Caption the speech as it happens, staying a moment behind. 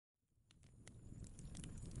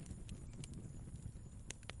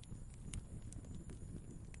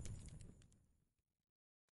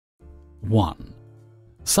1.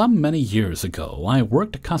 Some many years ago, I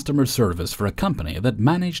worked customer service for a company that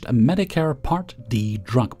managed Medicare Part D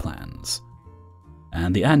drug plans.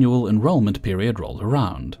 And the annual enrollment period rolled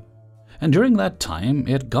around. And during that time,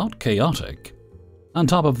 it got chaotic. On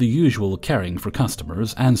top of the usual caring for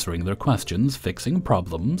customers, answering their questions, fixing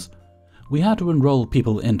problems, we had to enroll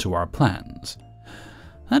people into our plans.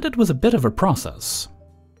 And it was a bit of a process.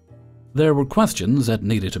 There were questions that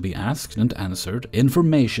needed to be asked and answered,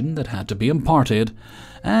 information that had to be imparted,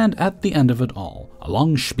 and at the end of it all, a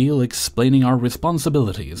long spiel explaining our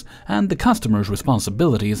responsibilities and the customer's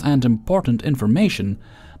responsibilities and important information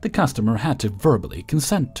the customer had to verbally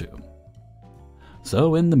consent to.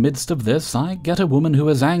 So in the midst of this, I get a woman who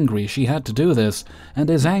is angry she had to do this and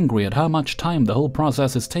is angry at how much time the whole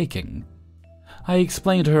process is taking. I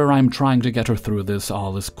explain to her I'm trying to get her through this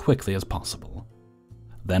all as quickly as possible.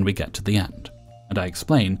 Then we get to the end, and I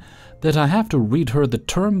explain that I have to read her the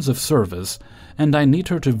terms of service and I need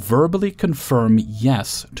her to verbally confirm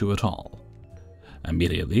yes to it all.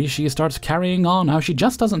 Immediately, she starts carrying on how she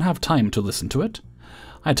just doesn't have time to listen to it.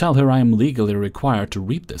 I tell her I am legally required to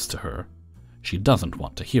read this to her. She doesn't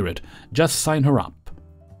want to hear it, just sign her up.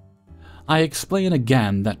 I explain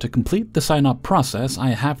again that to complete the sign-up process, I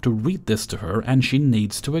have to read this to her and she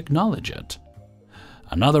needs to acknowledge it.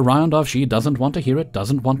 Another round of she doesn't want to hear it,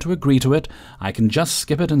 doesn't want to agree to it, I can just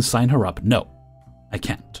skip it and sign her up. No, I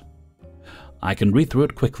can't. I can read through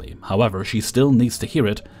it quickly, however, she still needs to hear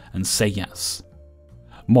it and say yes.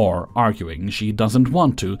 More arguing she doesn't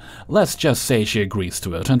want to, let's just say she agrees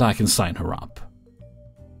to it and I can sign her up.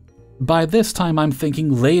 By this time I'm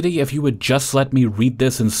thinking, lady, if you would just let me read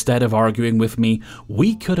this instead of arguing with me,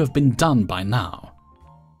 we could have been done by now.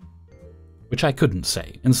 Which I couldn't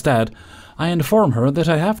say. Instead, I inform her that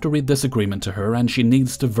I have to read this agreement to her and she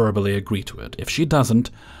needs to verbally agree to it. If she doesn't,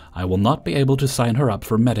 I will not be able to sign her up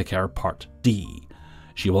for Medicare Part D.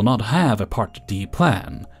 She will not have a Part D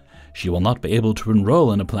plan. She will not be able to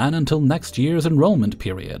enroll in a plan until next year's enrollment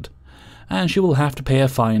period. And she will have to pay a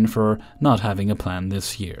fine for not having a plan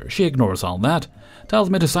this year. She ignores all that, tells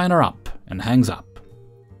me to sign her up, and hangs up.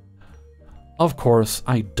 Of course,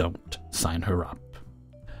 I don't sign her up.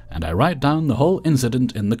 And I write down the whole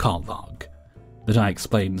incident in the call log. That I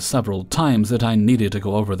explained several times that I needed to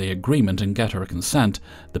go over the agreement and get her consent,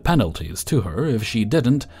 the penalties to her if she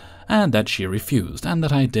didn't, and that she refused, and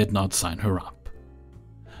that I did not sign her up.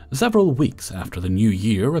 Several weeks after the new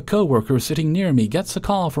year, a co-worker sitting near me gets a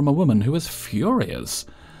call from a woman who is furious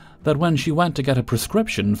that when she went to get a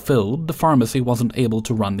prescription filled, the pharmacy wasn't able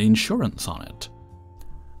to run the insurance on it.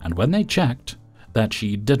 And when they checked, that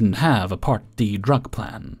she didn't have a Part D drug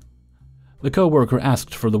plan. The co-worker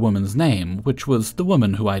asked for the woman's name, which was the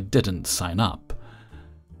woman who I didn't sign up.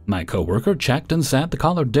 My co-worker checked and said the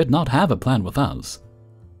caller did not have a plan with us.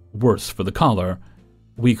 Worse for the caller,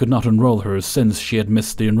 we could not enroll her since she had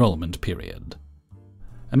missed the enrollment period.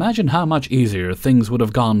 Imagine how much easier things would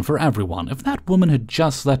have gone for everyone if that woman had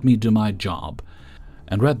just let me do my job,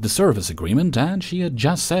 and read the service agreement and she had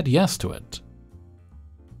just said yes to it.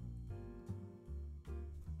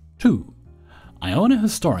 2. I own a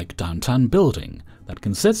historic downtown building that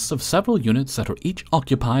consists of several units that are each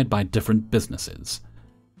occupied by different businesses.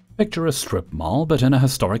 Picture a strip mall, but in a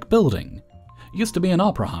historic building. It used to be an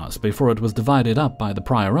opera house before it was divided up by the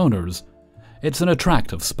prior owners. It's an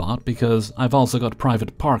attractive spot because I've also got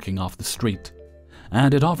private parking off the street,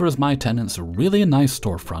 and it offers my tenants a really nice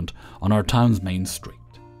storefront on our town's main street.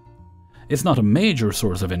 It's not a major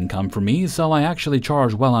source of income for me, so I actually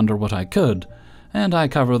charge well under what I could, and I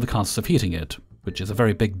cover the costs of heating it, which is a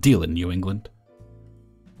very big deal in New England.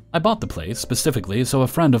 I bought the place specifically so a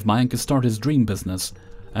friend of mine could start his dream business,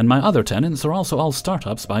 and my other tenants are also all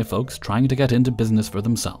startups by folks trying to get into business for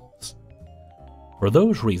themselves. For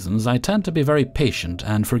those reasons, I tend to be very patient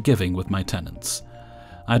and forgiving with my tenants.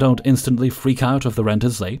 I don't instantly freak out if the rent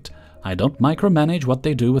is late, I don't micromanage what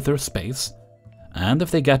they do with their space, and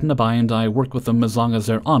if they get in a bind, I work with them as long as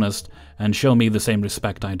they're honest and show me the same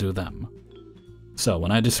respect I do them. So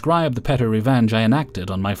when I describe the petty revenge I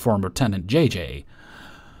enacted on my former tenant JJ,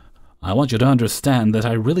 I want you to understand that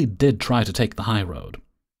I really did try to take the high road,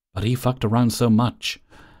 but he fucked around so much,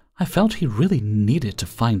 I felt he really needed to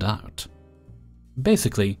find out.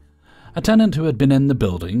 Basically, a tenant who had been in the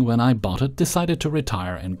building when I bought it decided to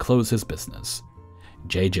retire and close his business.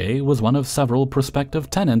 JJ was one of several prospective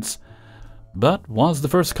tenants, but was the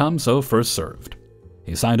first come so first served.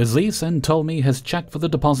 He signed his lease and told me his check for the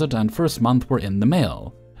deposit and first month were in the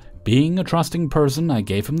mail. Being a trusting person, I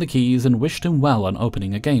gave him the keys and wished him well on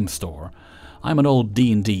opening a game store. I'm an old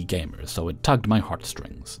D&D gamer, so it tugged my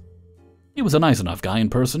heartstrings. He was a nice enough guy in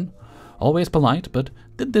person, Always polite, but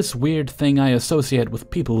did this weird thing I associate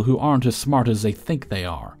with people who aren't as smart as they think they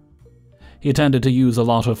are. He tended to use a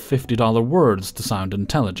lot of $50 words to sound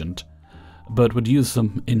intelligent, but would use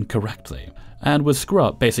them incorrectly, and would screw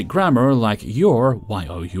up basic grammar like your,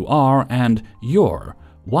 Y-O-U-R, and your,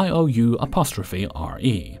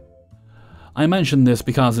 Y-O-U''re. I mention this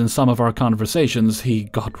because in some of our conversations he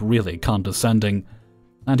got really condescending,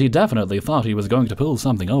 and he definitely thought he was going to pull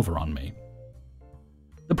something over on me.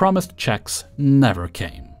 The promised checks never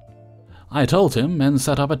came. I told him and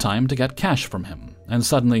set up a time to get cash from him, and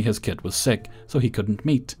suddenly his kid was sick, so he couldn't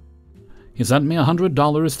meet. He sent me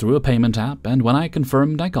 $100 through a payment app, and when I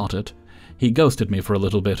confirmed I got it, he ghosted me for a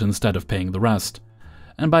little bit instead of paying the rest.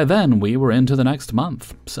 And by then we were into the next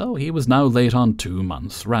month, so he was now late on 2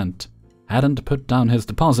 months' rent. Hadn't put down his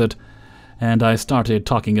deposit, and I started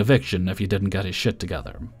talking eviction if he didn't get his shit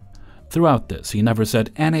together. Throughout this, he never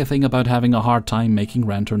said anything about having a hard time making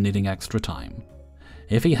rent or needing extra time.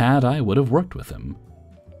 If he had, I would have worked with him.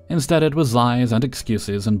 Instead, it was lies and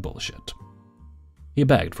excuses and bullshit. He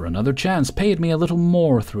begged for another chance, paid me a little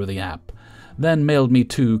more through the app, then mailed me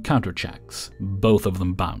 2 counter checks. Both of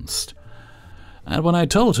them bounced. And when I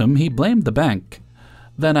told him, he blamed the bank.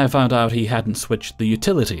 Then I found out he hadn't switched the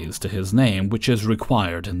utilities to his name, which is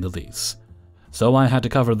required in the lease. So I had to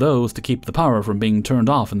cover those to keep the power from being turned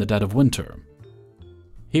off in the dead of winter.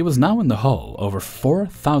 He was now in the hole over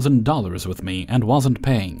 $4,000 with me and wasn't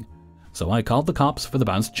paying, so I called the cops for the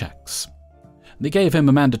bounced checks. They gave him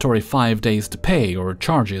a mandatory 5 days to pay or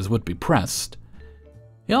charges would be pressed.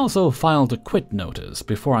 He also filed a quit notice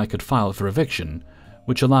before I could file for eviction,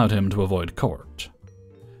 which allowed him to avoid court.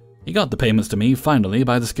 He got the payments to me finally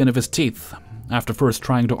by the skin of his teeth, after first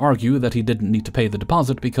trying to argue that he didn't need to pay the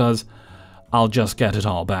deposit because I'll just get it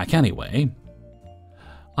all back anyway.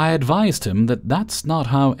 I advised him that that's not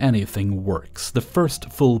how anything works. The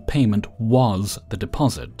first full payment was the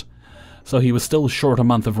deposit, so he was still short a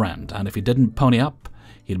month of rent, and if he didn't pony up,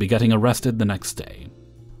 he'd be getting arrested the next day.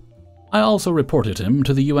 I also reported him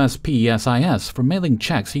to the USPSIS for mailing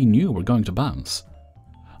checks he knew were going to bounce.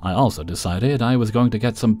 I also decided I was going to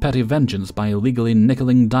get some petty vengeance by illegally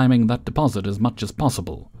nickel-and-diming that deposit as much as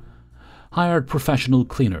possible. Hired professional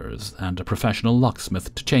cleaners and a professional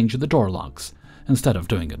locksmith to change the door locks, instead of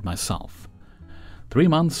doing it myself. 3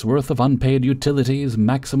 months' worth of unpaid utilities,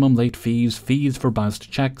 maximum late fees, fees for bounced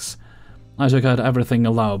checks. I took out everything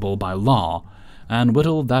allowable by law, and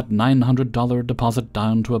whittled that $900 deposit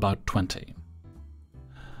down to about $20.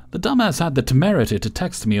 The dumbass had the temerity to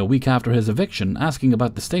text me a week after his eviction asking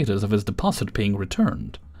about the status of his deposit being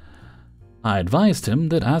returned. I advised him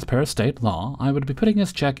that as per state law, I would be putting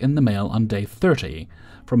his check in the mail on day 30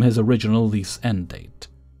 from his original lease end date,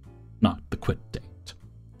 not the quit date.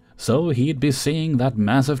 So he'd be seeing that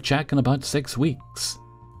massive check in about 6 weeks.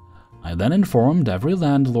 I then informed every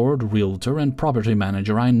landlord, realtor, and property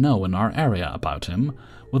manager I know in our area about him,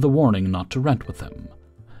 with a warning not to rent with him.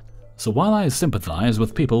 So while I sympathize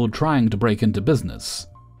with people trying to break into business,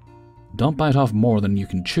 don't bite off more than you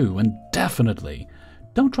can chew, and definitely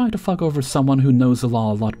don't try to fuck over someone who knows the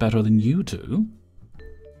law a lot better than you do.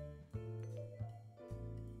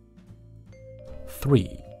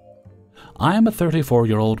 3. I am a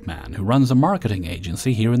 34-year-old man who runs a marketing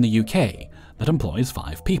agency here in the UK that employs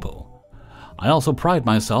 5 people. I also pride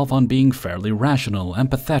myself on being fairly rational,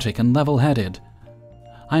 empathetic, and level-headed.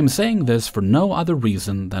 I am saying this for no other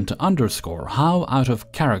reason than to underscore how out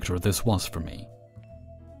of character this was for me.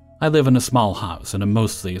 I live in a small house in a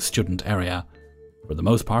mostly student area. For the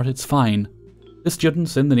most part, it's fine. The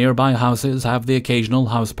students in the nearby houses have the occasional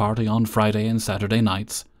house party on Friday and Saturday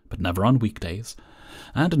nights, but never on weekdays.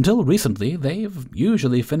 And until recently, they've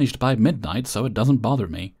usually finished by midnight, so it doesn't bother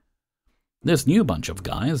me. This new bunch of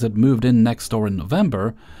guys that moved in next door in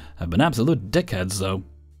November have been absolute dickheads, though.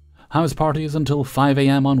 House parties until 5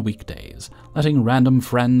 a.m. on weekdays, letting random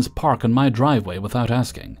friends park on my driveway without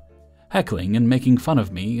asking, heckling and making fun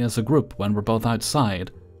of me as a group when we're both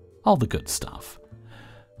outside. All the good stuff.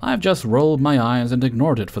 I've just rolled my eyes and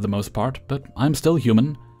ignored it for the most part, but I'm still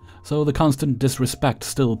human, so the constant disrespect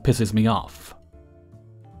still pisses me off.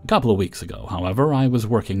 A couple of weeks ago, however, I was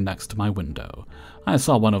working next to my window. I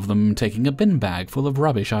saw one of them taking a bin bag full of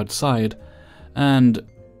rubbish outside, and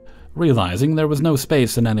realizing there was no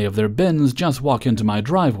space in any of their bins, just walk into my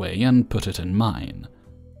driveway and put it in mine.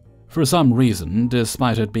 For some reason,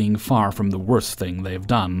 despite it being far from the worst thing they've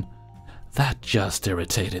done, that just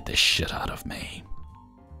irritated the shit out of me.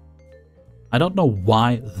 I don't know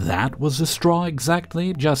why that was the straw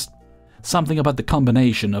exactly, just something about the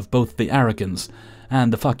combination of both the arrogance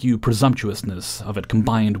and the fuck you presumptuousness of it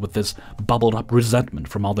combined with this bubbled up resentment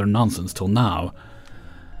from all their nonsense till now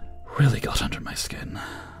really got under my skin.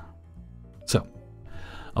 So,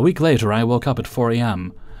 a week later I woke up at 4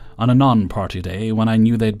 a.m. on a non-party day when I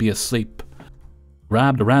knew they'd be asleep,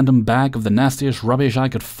 grabbed a random bag of the nastiest rubbish I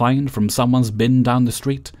could find from someone's bin down the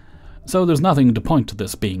street, so there's nothing to point to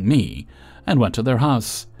this being me, and went to their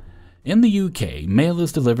house. In the UK, mail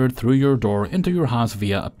is delivered through your door into your house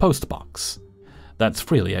via a post box. That's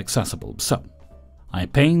freely accessible, so I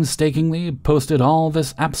painstakingly posted all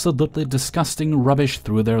this absolutely disgusting rubbish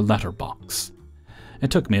through their letterbox. It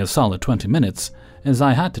took me a solid 20 minutes, as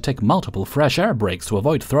I had to take multiple fresh air breaks to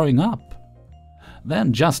avoid throwing up.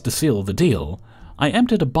 Then, just to seal the deal, I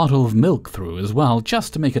emptied a bottle of milk through as well,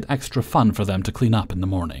 just to make it extra fun for them to clean up in the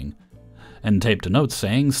morning, and taped a note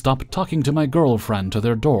saying, "Stop talking to my girlfriend," to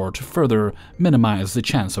their door to further minimize the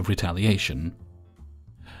chance of retaliation.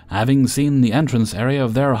 Having seen the entrance area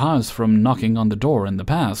of their house from knocking on the door in the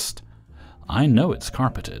past, I know it's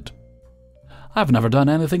carpeted. I've never done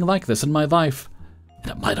anything like this in my life,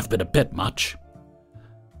 and it might have been a bit much.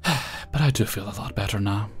 But I do feel a lot better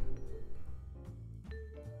now.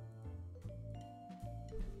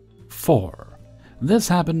 4. This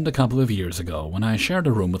happened a couple of years ago when I shared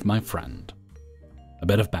a room with my friend. A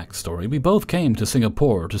bit of backstory: we both came to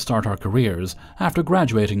Singapore to start our careers after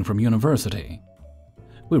graduating from university.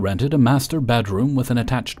 We rented a master bedroom with an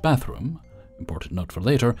attached bathroom. Important note for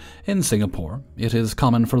later, in Singapore, it is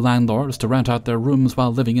common for landlords to rent out their rooms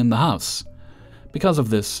while living in the house. Because of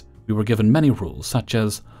this, we were given many rules, such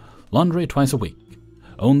as laundry twice a week,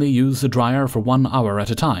 only use the dryer for 1 hour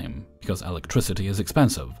at a time, because electricity is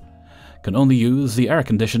expensive, can only use the air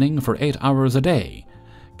conditioning for 8 hours a day,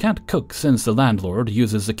 can't cook since the landlord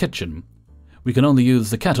uses the kitchen, we can only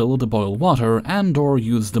use the kettle to boil water and or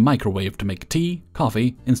use the microwave to make tea,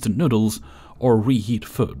 coffee, instant noodles, or reheat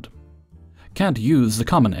food. Can't use the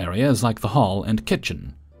common areas like the hall and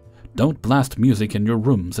kitchen. Don't blast music in your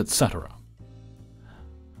rooms, etc.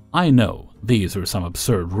 I know these are some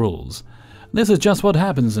absurd rules. This is just what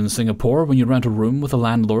happens in Singapore when you rent a room with a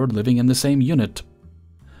landlord living in the same unit.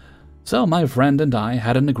 So my friend and I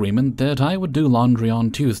had an agreement that I would do laundry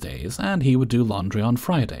on Tuesdays and he would do laundry on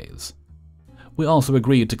Fridays. We also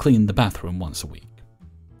agreed to clean the bathroom once a week.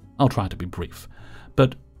 I'll try to be brief,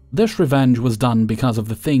 but this revenge was done because of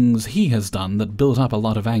the things he has done that built up a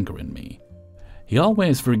lot of anger in me. He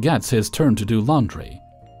always forgets his turn to do laundry.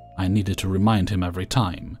 I needed to remind him every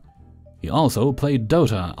time. He also played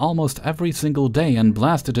Dota almost every single day and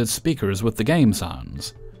blasted his speakers with the game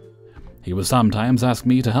sounds. He would sometimes ask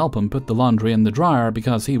me to help him put the laundry in the dryer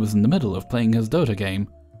because he was in the middle of playing his Dota game.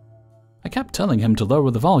 I kept telling him to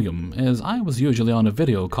lower the volume, as I was usually on a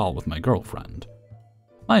video call with my girlfriend.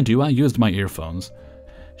 Mind you, I used my earphones.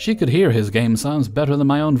 She could hear his game sounds better than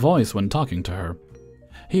my own voice when talking to her.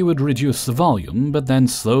 He would reduce the volume, but then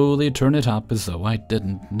slowly turn it up as though I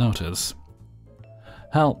didn't notice.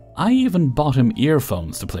 Hell, I even bought him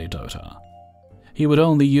earphones to play Dota. He would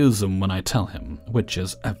only use them when I tell him, which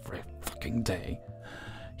is every fucking day.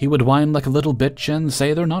 He would whine like a little bitch and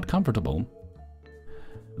say they're not comfortable.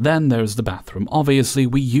 Then there's the bathroom. Obviously,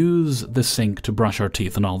 we use the sink to brush our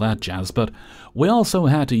teeth and all that jazz, but we also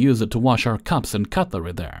had to use it to wash our cups and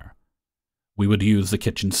cutlery there. We would use the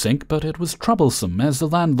kitchen sink, but it was troublesome, as the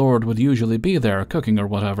landlord would usually be there cooking or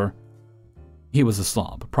whatever. He was a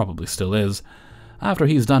slob, probably still is. After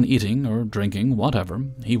he's done eating or drinking, whatever,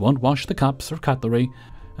 he won't wash the cups or cutlery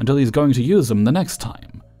until he's going to use them the next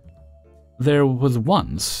time. There was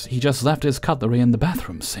once he just left his cutlery in the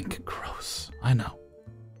bathroom sink. Gross, I know.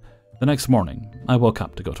 The next morning, I woke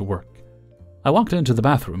up to go to work. I walked into the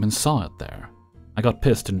bathroom and saw it there. I got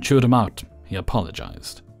pissed and chewed him out. He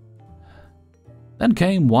apologized. Then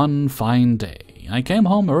came one fine day. I came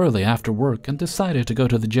home early after work and decided to go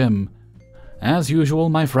to the gym. As usual,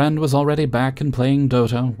 my friend was already back and playing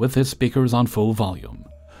Dota with his speakers on full volume.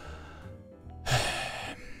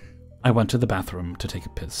 I went to the bathroom to take a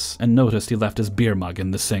piss and noticed he left his beer mug in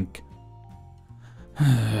the sink.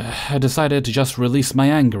 I decided to just release my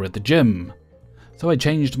anger at the gym, so I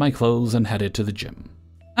changed my clothes and headed to the gym.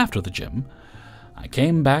 After the gym, I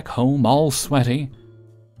came back home all sweaty.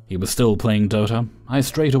 He was still playing Dota. I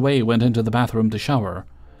straight away went into the bathroom to shower.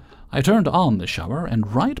 I turned on the shower,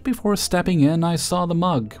 and right before stepping in, I saw the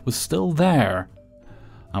mug was still there.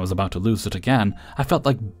 I was about to lose it again. I felt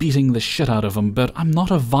like beating the shit out of him, but I'm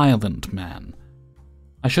not a violent man.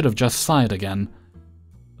 I should have just sighed again.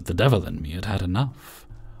 But the devil in me had had enough.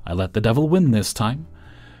 I let the devil win this time.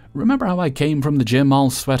 Remember how I came from the gym all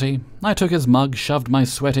sweaty? I took his mug, shoved my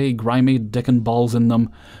sweaty, grimy dick and balls in them,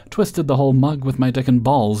 twisted the whole mug with my dick and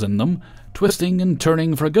balls in them, twisting and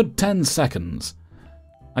turning for a good 10 seconds.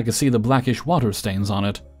 I could see the blackish water stains on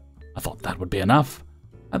it. I thought that would be enough.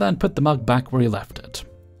 I then put the mug back where he left it.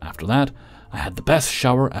 After that, I had the best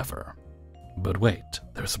shower ever. But wait,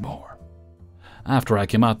 there's more. After I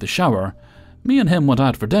came out the shower, me and him went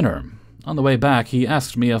out for dinner. On the way back, he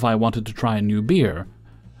asked me if I wanted to try a new beer.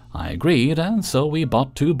 I agreed, and so we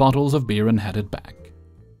bought 2 bottles of beer and headed back.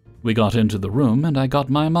 We got into the room, and I got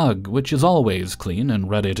my mug, which is always clean and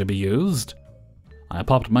ready to be used. I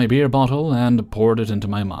popped my beer bottle and poured it into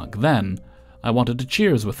my mug. Then, I wanted to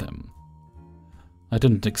cheers with him. I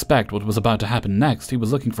didn't expect what was about to happen next. He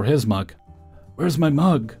was looking for his mug. "Where's my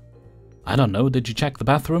mug?" "I don't know. Did you check the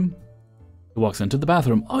bathroom?" He walks into the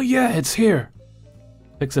bathroom. "Oh yeah, it's here."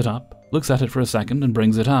 Picks it up, looks at it for a second, and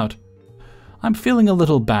brings it out. I'm feeling a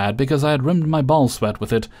little bad because I had rimmed my ball sweat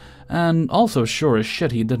with it, and also sure as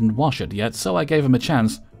shit he didn't wash it yet, so I gave him a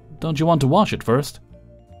chance. "Don't you want to wash it first?"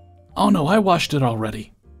 "Oh no, I washed it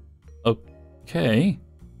already." "Okay."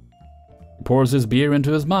 He pours his beer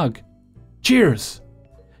into his mug. "Cheers!"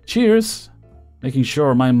 "Cheers!" Making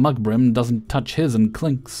sure my mug brim doesn't touch his and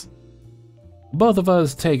clinks. Both of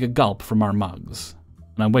us take a gulp from our mugs,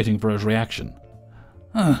 and I'm waiting for his reaction.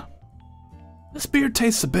 This beer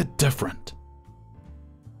tastes a bit different."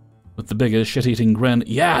 With the biggest shit-eating grin,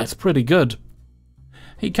 "Yeah, it's pretty good."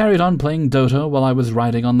 He carried on playing Dota while I was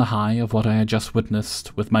riding on the high of what I had just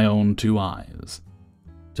witnessed with my own 2 eyes.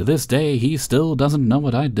 To this day, he still doesn't know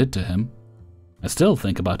what I did to him. I still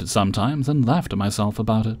think about it sometimes and laugh to myself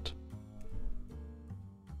about it.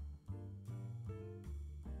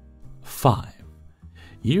 5.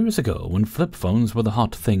 Years ago, when flip phones were the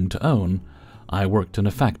hot thing to own, I worked in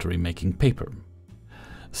a factory making paper.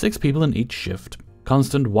 6 people in each shift,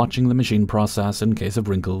 constant watching the machine process in case of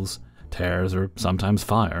wrinkles, tears, or sometimes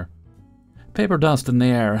fire. Paper dust in the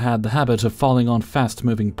air had the habit of falling on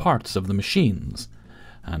fast-moving parts of the machines,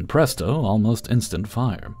 and presto, almost instant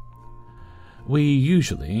fire. We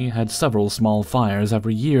usually had several small fires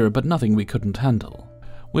every year, but nothing we couldn't handle.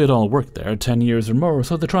 We had all worked there 10 years or more,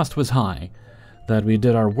 so the trust was high that we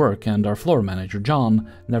did our work, and our floor manager, John,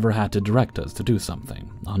 never had to direct us to do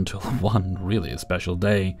something, until one really special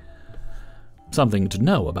day. Something to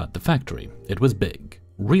know about the factory: it was big,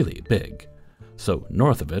 really big. So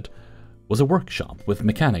north of it was a workshop with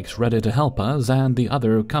mechanics ready to help us and the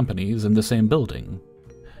other companies in the same building.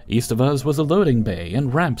 East of us was a loading bay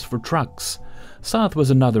and ramps for trucks. South was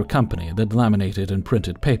another company that laminated and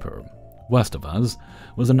printed paper. West of us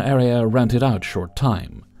was an area rented out short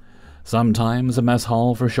time. Sometimes a mess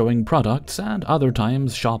hall for showing products, and other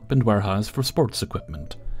times shop and warehouse for sports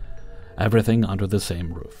equipment. Everything under the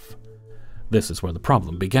same roof. This is where the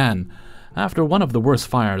problem began. After one of the worst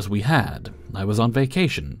fires we had, I was on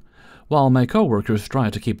vacation, while my co-workers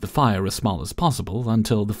tried to keep the fire as small as possible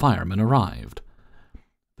until the firemen arrived.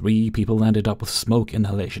 3 people ended up with smoke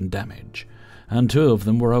inhalation damage, and 2 of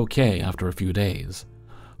them were okay after a few days.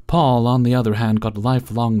 Paul, on the other hand, got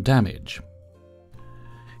lifelong damage.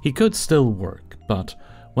 He could still work, but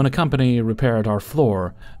when a company repaired our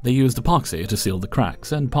floor, they used epoxy to seal the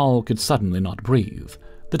cracks, and Paul could suddenly not breathe.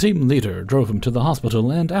 The team leader drove him to the hospital,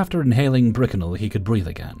 and after inhaling Bricanol, he could breathe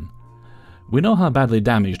again. We know how badly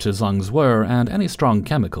damaged his lungs were, and any strong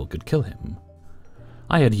chemical could kill him.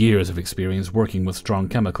 I had years of experience working with strong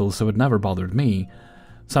chemicals, so it never bothered me,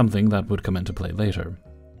 something that would come into play later.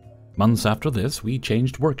 Months after this, we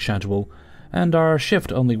changed work schedule, and our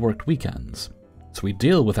shift only worked weekends. So we'd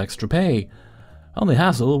deal with extra pay. Only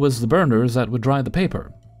hassle was the burners that would dry the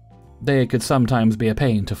paper. They could sometimes be a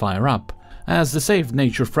pain to fire up, as the safe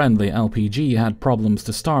nature-friendly LPG had problems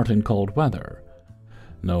to start in cold weather.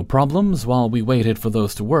 No problems, while we waited for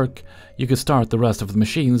those to work, you could start the rest of the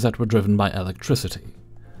machines that were driven by electricity.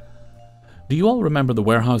 Do you all remember the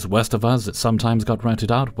warehouse west of us that sometimes got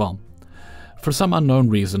rented out? Well, for some unknown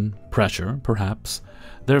reason, pressure, perhaps,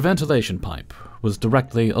 their ventilation pipe was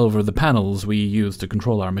directly over the panels we used to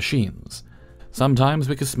control our machines. Sometimes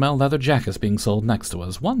we could smell leather jackets being sold next to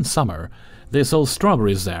us. One summer, they sold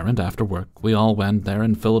strawberries there, and after work, we all went there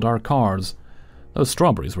and filled our cars. Those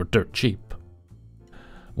strawberries were dirt cheap.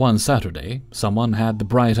 One Saturday, someone had the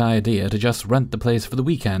bright idea to just rent the place for the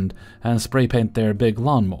weekend and spray paint their big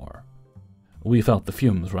lawnmower. We felt the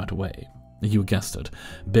fumes right away. You guessed it.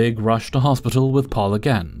 Big rush to hospital with Paul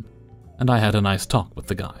again. And I had a nice talk with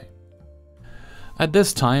the guy. At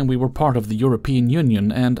this time, we were part of the European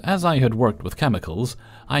Union, and as I had worked with chemicals,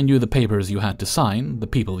 I knew the papers you had to sign, the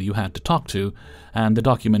people you had to talk to, and the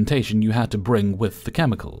documentation you had to bring with the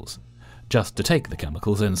chemicals, just to take the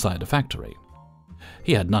chemicals inside a factory.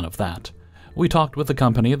 He had none of that. We talked with the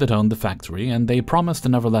company that owned the factory, and they promised to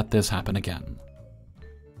never let this happen again.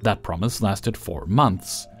 That promise lasted 4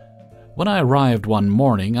 months. When I arrived one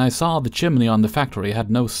morning, I saw the chimney on the factory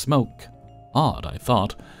had no smoke. Odd, I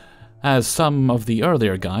thought, as some of the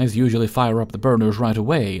earlier guys usually fire up the burners right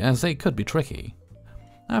away, as they could be tricky.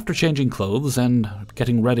 After changing clothes and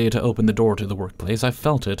getting ready to open the door to the workplace, I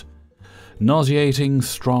felt it. Nauseating,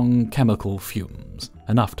 strong chemical fumes,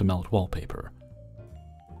 enough to melt wallpaper.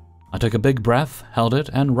 I took a big breath, held it,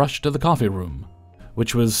 and rushed to the coffee room,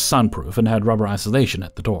 which was soundproof and had rubber isolation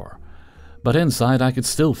at the door. But inside I could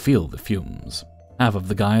still feel the fumes. Half of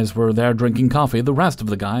the guys were there drinking coffee, the rest of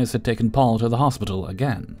the guys had taken Paul to the hospital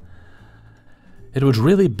again. It was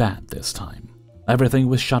really bad this time. Everything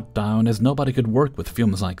was shut down as nobody could work with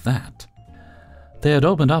fumes like that. They had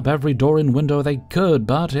opened up every door and window they could,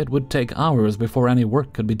 but it would take hours before any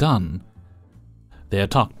work could be done. They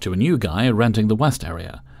had talked to a new guy renting the west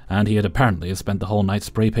area, and he had apparently spent the whole night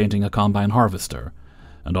spray painting a combine harvester,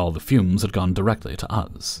 and all the fumes had gone directly to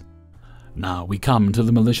us. Now we come to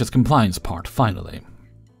the malicious compliance part, finally.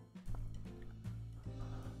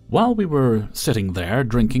 While we were sitting there,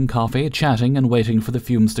 drinking coffee, chatting, and waiting for the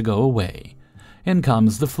fumes to go away, in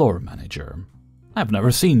comes the floor manager. I've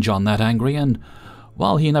never seen John that angry, and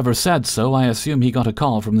while he never said so, I assume he got a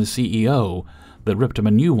call from the CEO that ripped him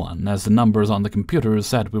a new one, as the numbers on the computers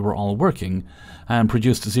said we were all working, and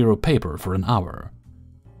produced 0 paper for an hour.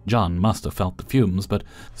 John must have felt the fumes, but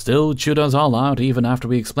still chewed us all out even after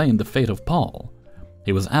we explained the fate of Paul.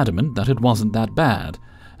 He was adamant that it wasn't that bad,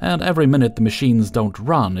 and every minute the machines don't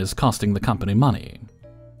run is costing the company money.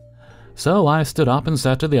 So I stood up and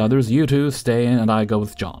said to the others, "You two stay and I go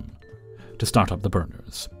with John," to start up the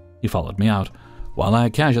burners. He followed me out, while I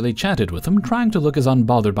casually chatted with him, trying to look as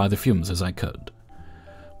unbothered by the fumes as I could.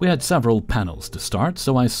 We had several panels to start,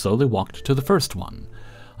 so I slowly walked to the first one.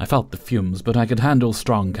 I felt the fumes, but I could handle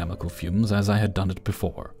strong chemical fumes as I had done it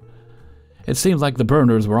before. It seemed like the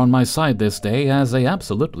burners were on my side this day, as they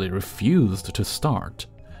absolutely refused to start.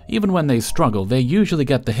 Even when they struggle, they usually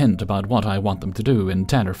get the hint about what I want them to do in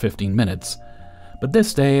 10 or 15 minutes. But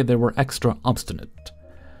this day they were extra obstinate.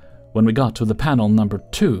 When we got to the panel number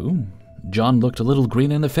 2, John looked a little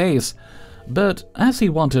green in the face, but as he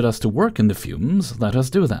wanted us to work in the fumes, let us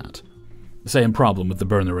do that. Same problem with the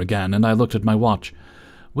burner again, and I looked at my watch.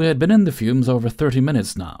 We had been in the fumes over 30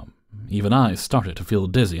 minutes now. Even I started to feel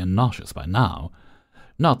dizzy and nauseous by now.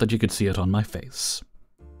 Not that you could see it on my face.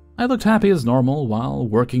 I looked happy as normal while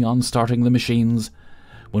working on starting the machines.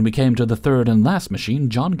 When we came to the third and last machine,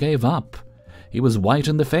 John gave up. He was white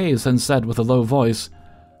in the face and said with a low voice,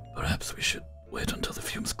 "Perhaps we should wait until the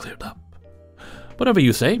fumes cleared up." "Whatever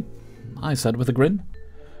you say," I said with a grin.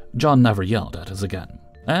 John never yelled at us again,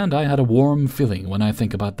 and I had a warm feeling when I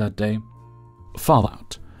think about that day.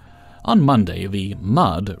 Fallout. On Monday, the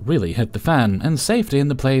mud really hit the fan, and safety in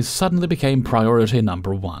the place suddenly became priority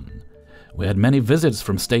number 1. We had many visits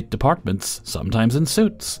from state departments, sometimes in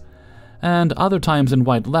suits, and other times in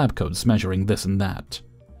white lab coats measuring this and that.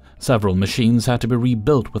 Several machines had to be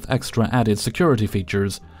rebuilt with extra added security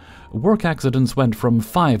features. Work accidents went from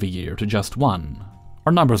 5 a year to just 1,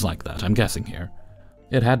 or numbers like that, I'm guessing here.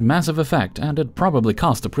 It had massive effect, and it probably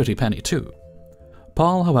cost a pretty penny too.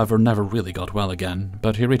 Paul, however, never really got well again,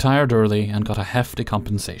 but he retired early and got a hefty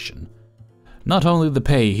compensation. Not only the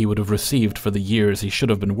pay he would have received for the years he should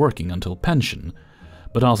have been working until pension,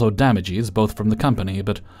 but also damages both from the company,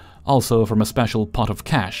 but also from a special pot of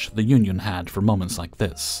cash the union had for moments like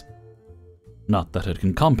this. Not that it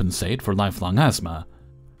can compensate for lifelong asthma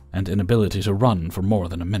and inability to run for more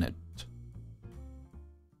than a minute.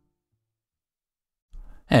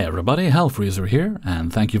 Hey everybody, Hellfreezer here,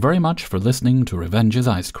 and thank you very much for listening to Revenge's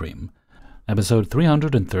Ice Cream, episode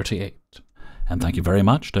 338. And thank you very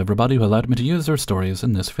much to everybody who allowed me to use their stories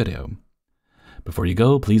in this video. Before you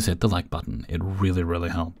go, please hit the like button. It really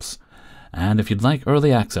helps. And if you'd like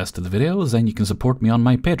early access to the videos, then you can support me on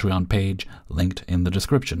my Patreon page, linked in the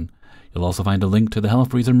description. You'll also find a link to the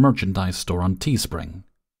Hellfreezer merchandise store on Teespring.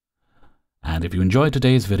 And if you enjoyed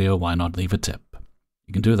today's video, why not leave a tip?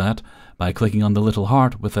 You can do that by clicking on the little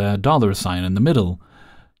heart with a $sign in the middle,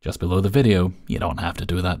 just below the video. You don't have to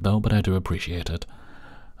do that though, but I do appreciate it.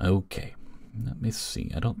 Okay, let me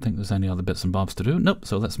see. I don't think there's any other bits and bobs to do. Nope,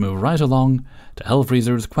 so let's move right along to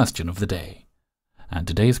Hellfreezer's question of the day. And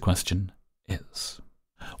today's question is,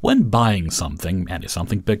 when buying something,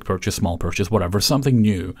 something big purchase, small purchase, whatever, something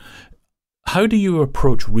new, how do you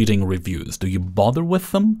approach reading reviews? Do you bother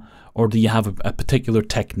with them, or do you have a particular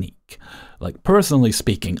technique? Like, personally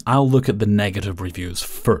speaking, I'll look at the negative reviews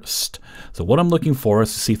first. So what I'm looking for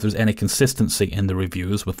is to see if there's any consistency in the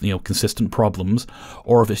reviews with, consistent problems,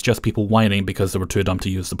 or if it's just people whining because they were too dumb to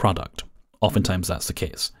use the product. Oftentimes that's the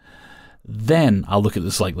case. Then I'll look at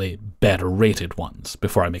the slightly better rated ones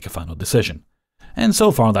before I make a final decision. And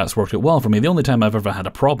so far that's worked out well for me. The only time I've ever had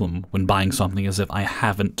a problem when buying something is if I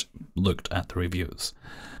haven't looked at the reviews.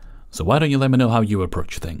 So why don't you let me know how you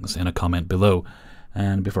approach things in a comment below.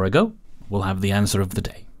 And before I go, we'll have the answer of the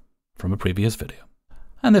day from a previous video.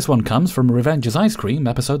 And this one comes from Revenge's Ice Cream,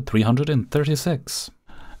 episode 336,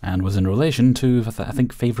 and was in relation to, I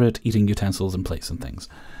think, favourite eating utensils and plates and things.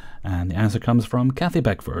 And the answer comes from Kathy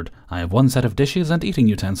Beckford. I have one set of dishes and eating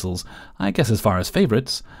utensils. I guess as far as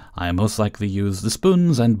favourites, I most likely use the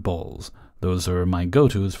spoons and bowls. Those are my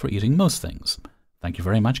go-tos for eating most things. Thank you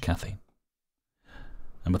very much, Kathy.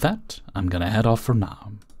 And with that, I'm going to head off for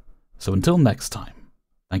now. So until next time,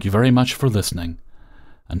 thank you very much for listening,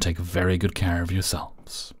 and take very good care of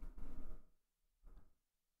yourselves.